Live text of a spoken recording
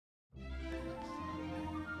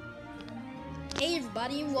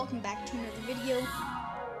everybody, and welcome back to another video.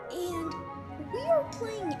 And we are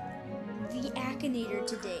playing the Akinator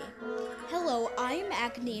today. Hello, I am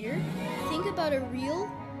Akinator. Think about a real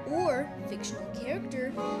or fictional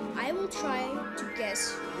character. I will try to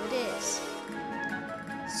guess who it is.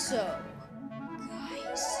 So,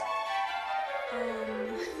 guys,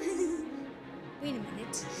 wait a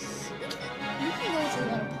minute. We can go with a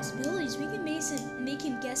lot of possibilities. We can make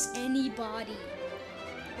him guess anybody.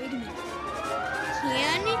 Wait a minute.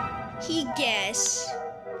 Can he guess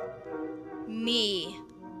me?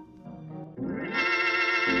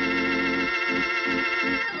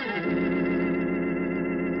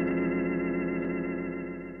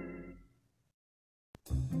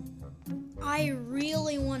 I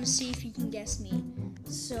really want to see if he can guess me.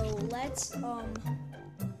 So let's try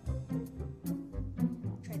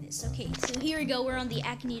this. Okay, so here we go. We're on the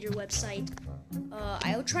Akinator website.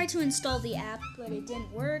 I'll try to install the app, but it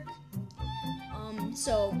didn't work.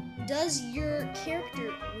 So, does your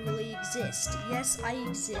character really exist? Yes, I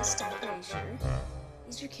exist, I'm pretty sure.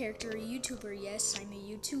 Is your character a YouTuber? Yes, I'm a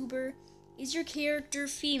YouTuber. Is your character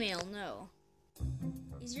female? No.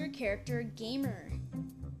 Is your character a gamer?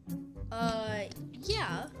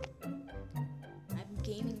 Yeah. I'm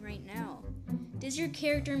gaming right now. Does your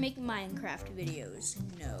character make Minecraft videos?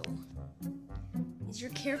 No. Is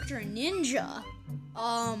your character a ninja?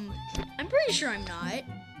 I'm pretty sure I'm not.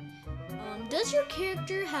 Does your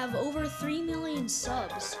character have over 3 million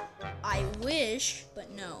subs? I wish,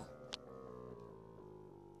 but no.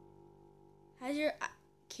 Has your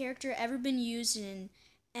character ever been used in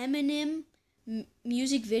an Eminem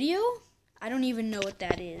music video? I don't even know what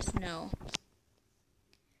that is, no.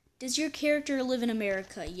 Does your character live in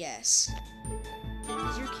America? Yes.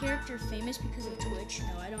 Is your character famous because of Twitch?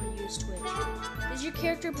 No, I don't use Twitch. Does your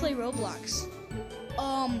character play Roblox?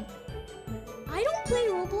 I don't play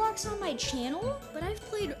Roblox on my channel, but I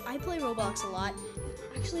play Roblox a lot.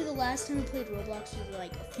 Actually, the last time I played Roblox was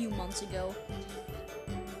like a few months ago.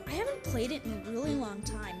 I haven't played it in a really long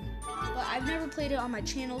time, but I've never played it on my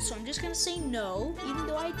channel, so I'm just gonna say no, even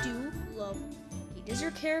though I do love. Okay, does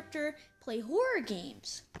your character play horror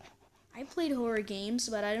games? I played horror games,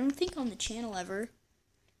 but I don't think on the channel ever.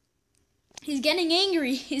 He's getting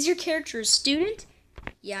angry. Is your character a student?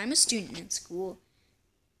 Yeah, I'm a student in school.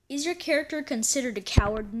 Is your character considered a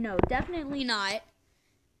coward? No, definitely not.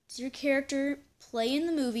 Does your character play in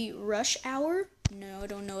the movie Rush Hour? No, I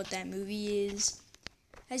don't know what that movie is.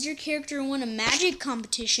 Has your character won a magic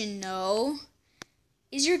competition? No.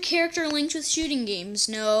 Is your character linked with shooting games?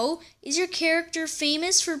 No. Is your character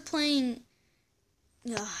famous for playing...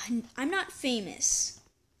 I'm not famous.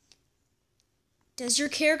 Does your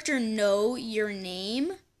character know your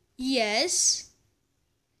name? Yes.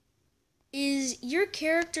 Is your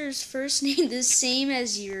character's first name the same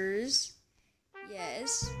as yours?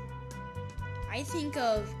 Yes. I think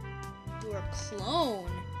of your clone.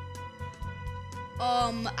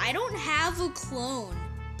 I don't have a clone.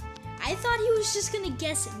 I thought he was just gonna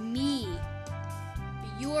guess me.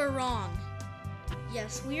 But you are wrong.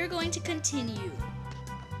 Yes, we are going to continue.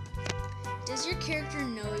 Does your character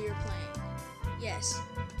know you're playing? Yes.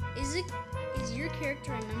 Is your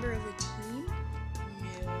character a member of a team?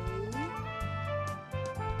 No.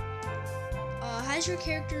 Has your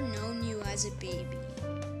character known you as a baby?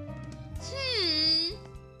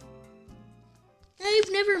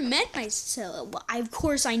 I've never met myself. Well, of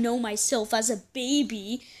course I know myself as a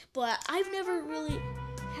baby, but I've never really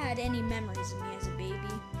had any memories of me as a baby.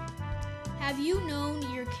 Have you known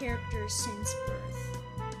your character since birth?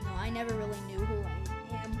 No, I never really knew who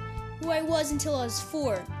I was until I was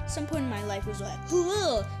 4. Some point in my life was like,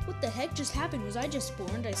 ugh, what the heck just happened? Was I just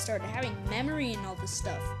born? I started having memory and all this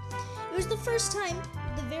stuff. It was the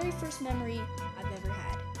very first memory I've ever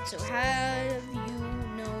had. So have you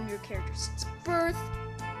known your character since birth?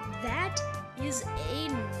 That is a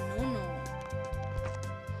no-no.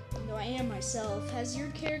 No, I am myself. Has your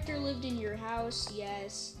character lived in your house?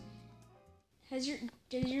 Yes.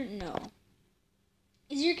 No.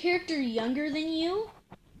 Is your character younger than you?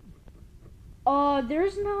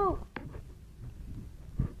 There's no...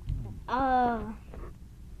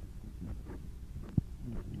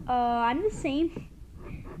 I'm the same.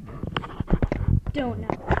 Don't know.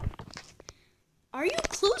 Are you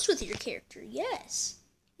close with your character? Yes.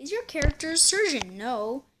 Is your character a surgeon?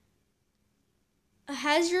 No.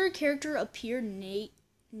 Has your character appeared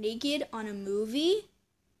naked on a movie?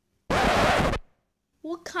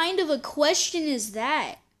 What kind of a question is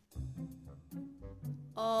that?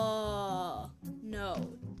 No,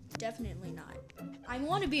 definitely not. I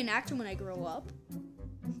want to be an actor when I grow up.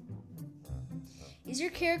 Is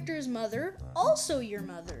your character's mother also your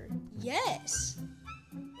mother? Yes.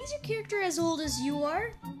 Is your character as old as you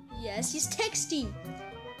are? Yes, he's texting.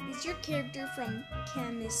 Is your character from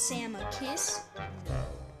Kamisama Kiss?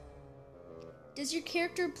 Does your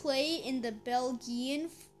character play in the Belgian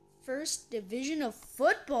First Division of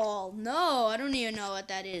football? No, I don't even know what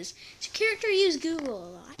that is. Does your character use Google a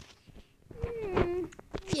lot?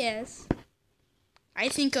 Yes. I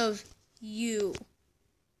think of you.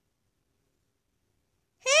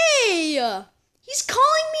 Hey! He's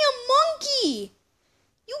calling me a monkey!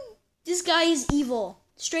 This guy is evil.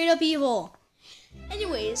 Straight up evil.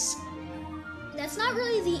 Anyways, that's not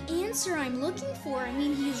really the answer I'm looking for. I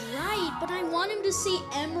mean, he's right, but I want him to say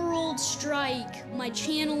Emerald Strike, my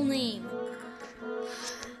channel name.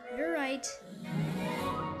 You're right.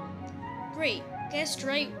 Great. Guessed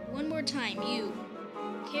right one more time. You.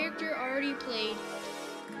 Character already played.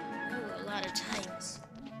 Oh, a lot of times.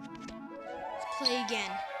 Let's play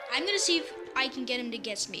again. I'm gonna see if I can get him to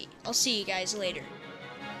guess me. I'll see you guys later.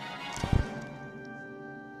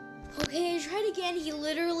 Okay, I tried again. He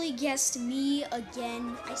literally guessed me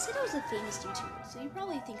again. I said I was a famous YouTuber, so he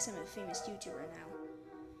probably thinks I'm a famous YouTuber now.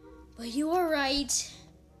 But you are right.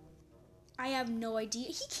 I have no idea.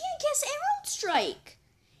 He can't guess Emerald Strike.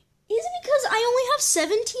 Is it because I only have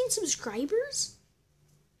 17 subscribers?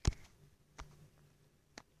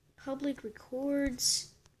 Public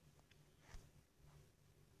records.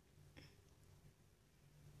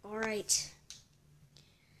 Alright.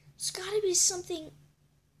 There's gotta be something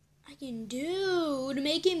I can do to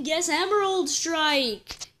make him guess Emerald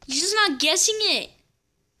Strike. He's just not guessing it.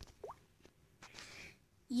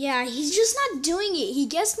 Yeah, he's just not doing it. He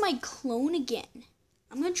guessed my clone again.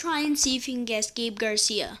 I'm gonna try and see if he can guess Gabe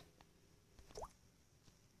Garcia.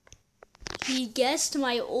 He guessed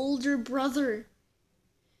my older brother.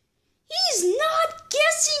 He's not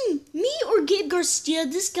guessing me or Gabe Garcia.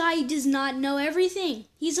 This guy does not know everything.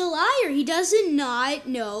 He's a liar. He doesn't not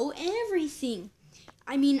know everything.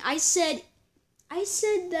 I mean, I said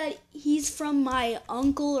that he's from my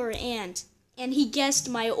uncle or aunt, and he guessed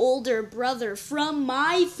my older brother from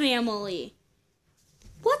my family.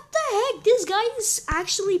 What the heck? This guy is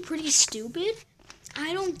actually pretty stupid.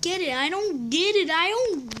 I don't get it. I don't get it. I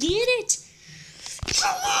don't get it.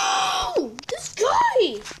 Hello! This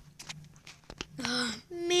guy! Oh,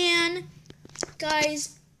 man.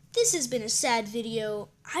 Guys, this has been a sad video.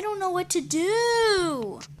 I don't know what to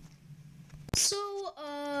do. So,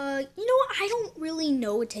 you know what? I don't really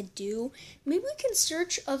know what to do. Maybe we can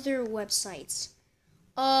search other websites.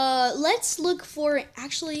 Let's look for,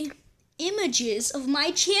 actually, images of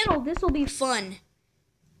my channel. This will be fun.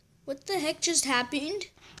 What the heck just happened?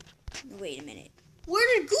 Wait a minute. Where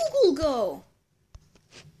did Google go?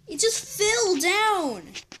 It just fell down.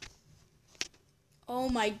 Oh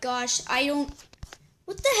my gosh,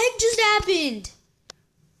 what the heck just happened?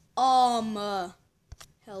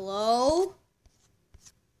 Hello?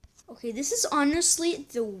 Okay, this is honestly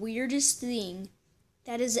the weirdest thing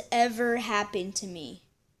that has ever happened to me.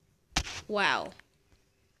 Wow.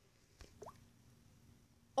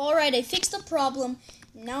 Alright, I fixed the problem.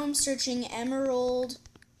 Now I'm searching Emerald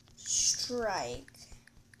Strike.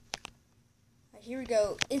 Here we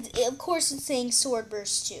go. Of course it's saying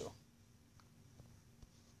Swordburst 2.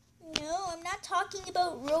 No, I'm not talking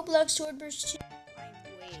about Roblox Swordburst 2. I'm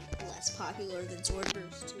way less popular than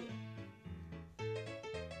Swordburst 2.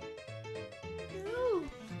 No.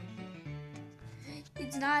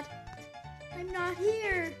 It's not. I'm not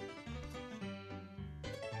here.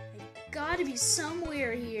 I've gotta be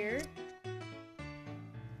somewhere here.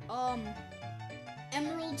 Emerald. I'm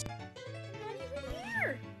not even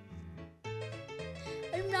here.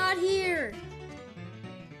 I'm not here.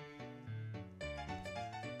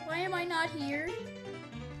 Why am I not here?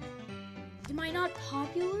 Am I not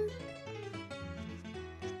popular?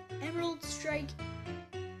 Emerald Strike,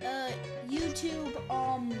 YouTube,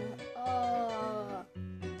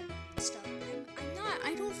 stuff.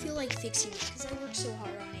 I don't feel like fixing it because I worked so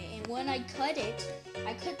hard on it. And when I cut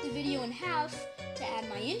the video in half to add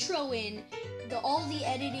my intro in, all the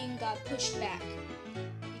editing got pushed back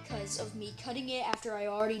because of me cutting it after I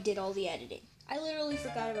already did all the editing. I literally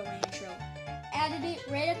forgot about my intro. Added it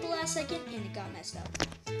right at the last second and it got messed up.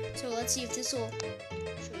 So let's see if this will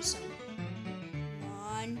show some. Come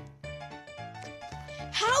on.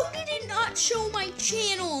 How did it not show my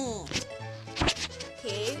channel?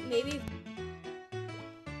 Okay, maybe.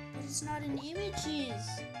 But it's not in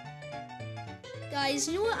images. Guys,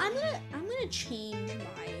 you know what? I'm gonna change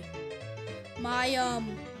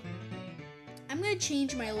I'm gonna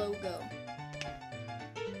change my logo.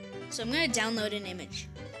 So I'm gonna download an image.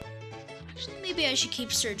 Actually, maybe I should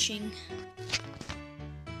keep searching.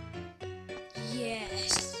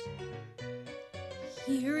 Yes.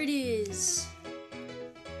 Here it is.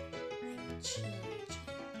 I'm changing.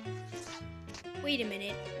 Wait a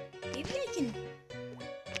minute. Maybe I can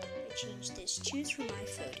change this. Choose from my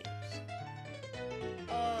photos.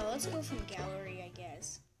 Let's go from gallery, I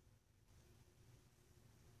guess.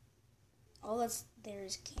 Oh,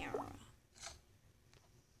 there's camera.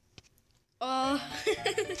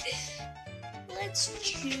 Let's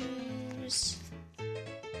choose.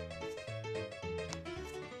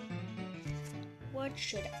 What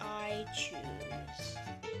should I choose?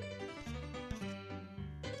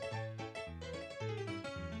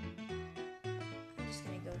 I'm just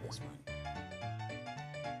gonna go this one.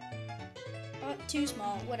 Oh, too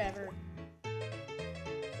small, whatever.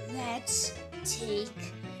 Let's take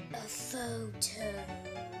a photo.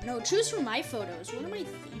 No, choose from my photos. What am I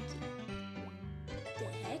thinking? The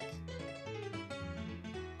heck?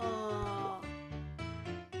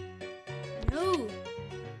 No.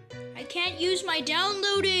 I can't use my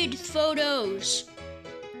downloaded photos.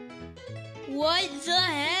 What the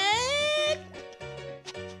heck?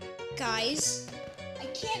 Guys, I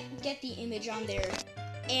can't get the image on there.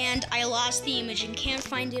 And I lost the image and can't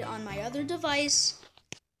find it on my other device,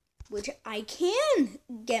 which I can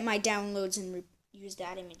get my downloads and use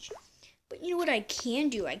that image. But you know what I can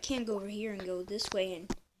do? I can go over here and go this way and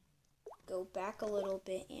go back a little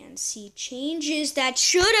bit and see changes that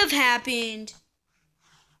should have happened.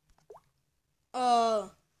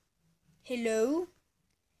 Hello?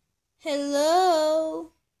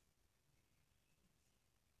 Hello?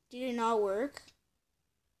 Did it not work?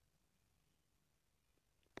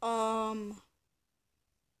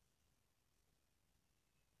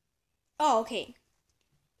 Oh, okay.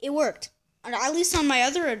 It worked. At least on my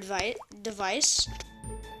other device.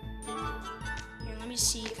 Here, let me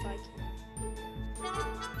see if I can.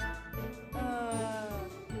 Oh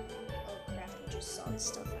crap, you just saw the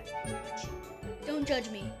stuff I watch. Don't judge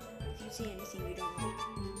me if you see anything you don't like.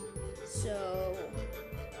 So,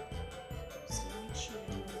 see my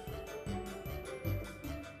channel.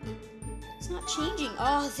 It's not changing.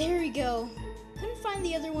 Oh, there we go. Couldn't find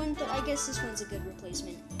the other one, but I guess this one's a good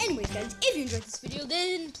replacement. Anyways, guys, if you enjoyed this video,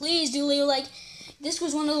 then please do leave a like. This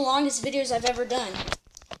was one of the longest videos I've ever done.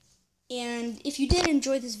 And if you did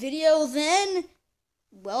enjoy this video, then,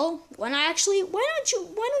 well, why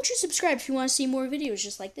don't you subscribe if you want to see more videos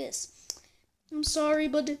just like this? I'm sorry,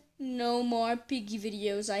 but no more piggy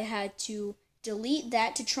videos. I had to delete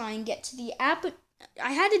that to try and get to the app.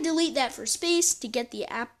 I had to delete that for space to get the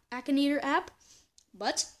Akinator app,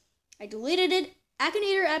 but I deleted it.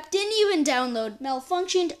 Akinator app didn't even download,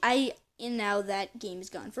 malfunctioned. And now that game is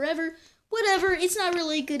gone forever. Whatever, it's not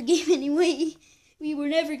really a good game anyway. We were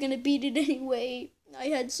never gonna beat it anyway. I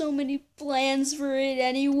had so many plans for it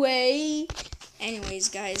anyway. Anyways,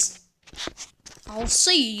 guys, I'll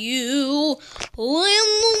see you in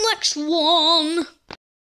the next one.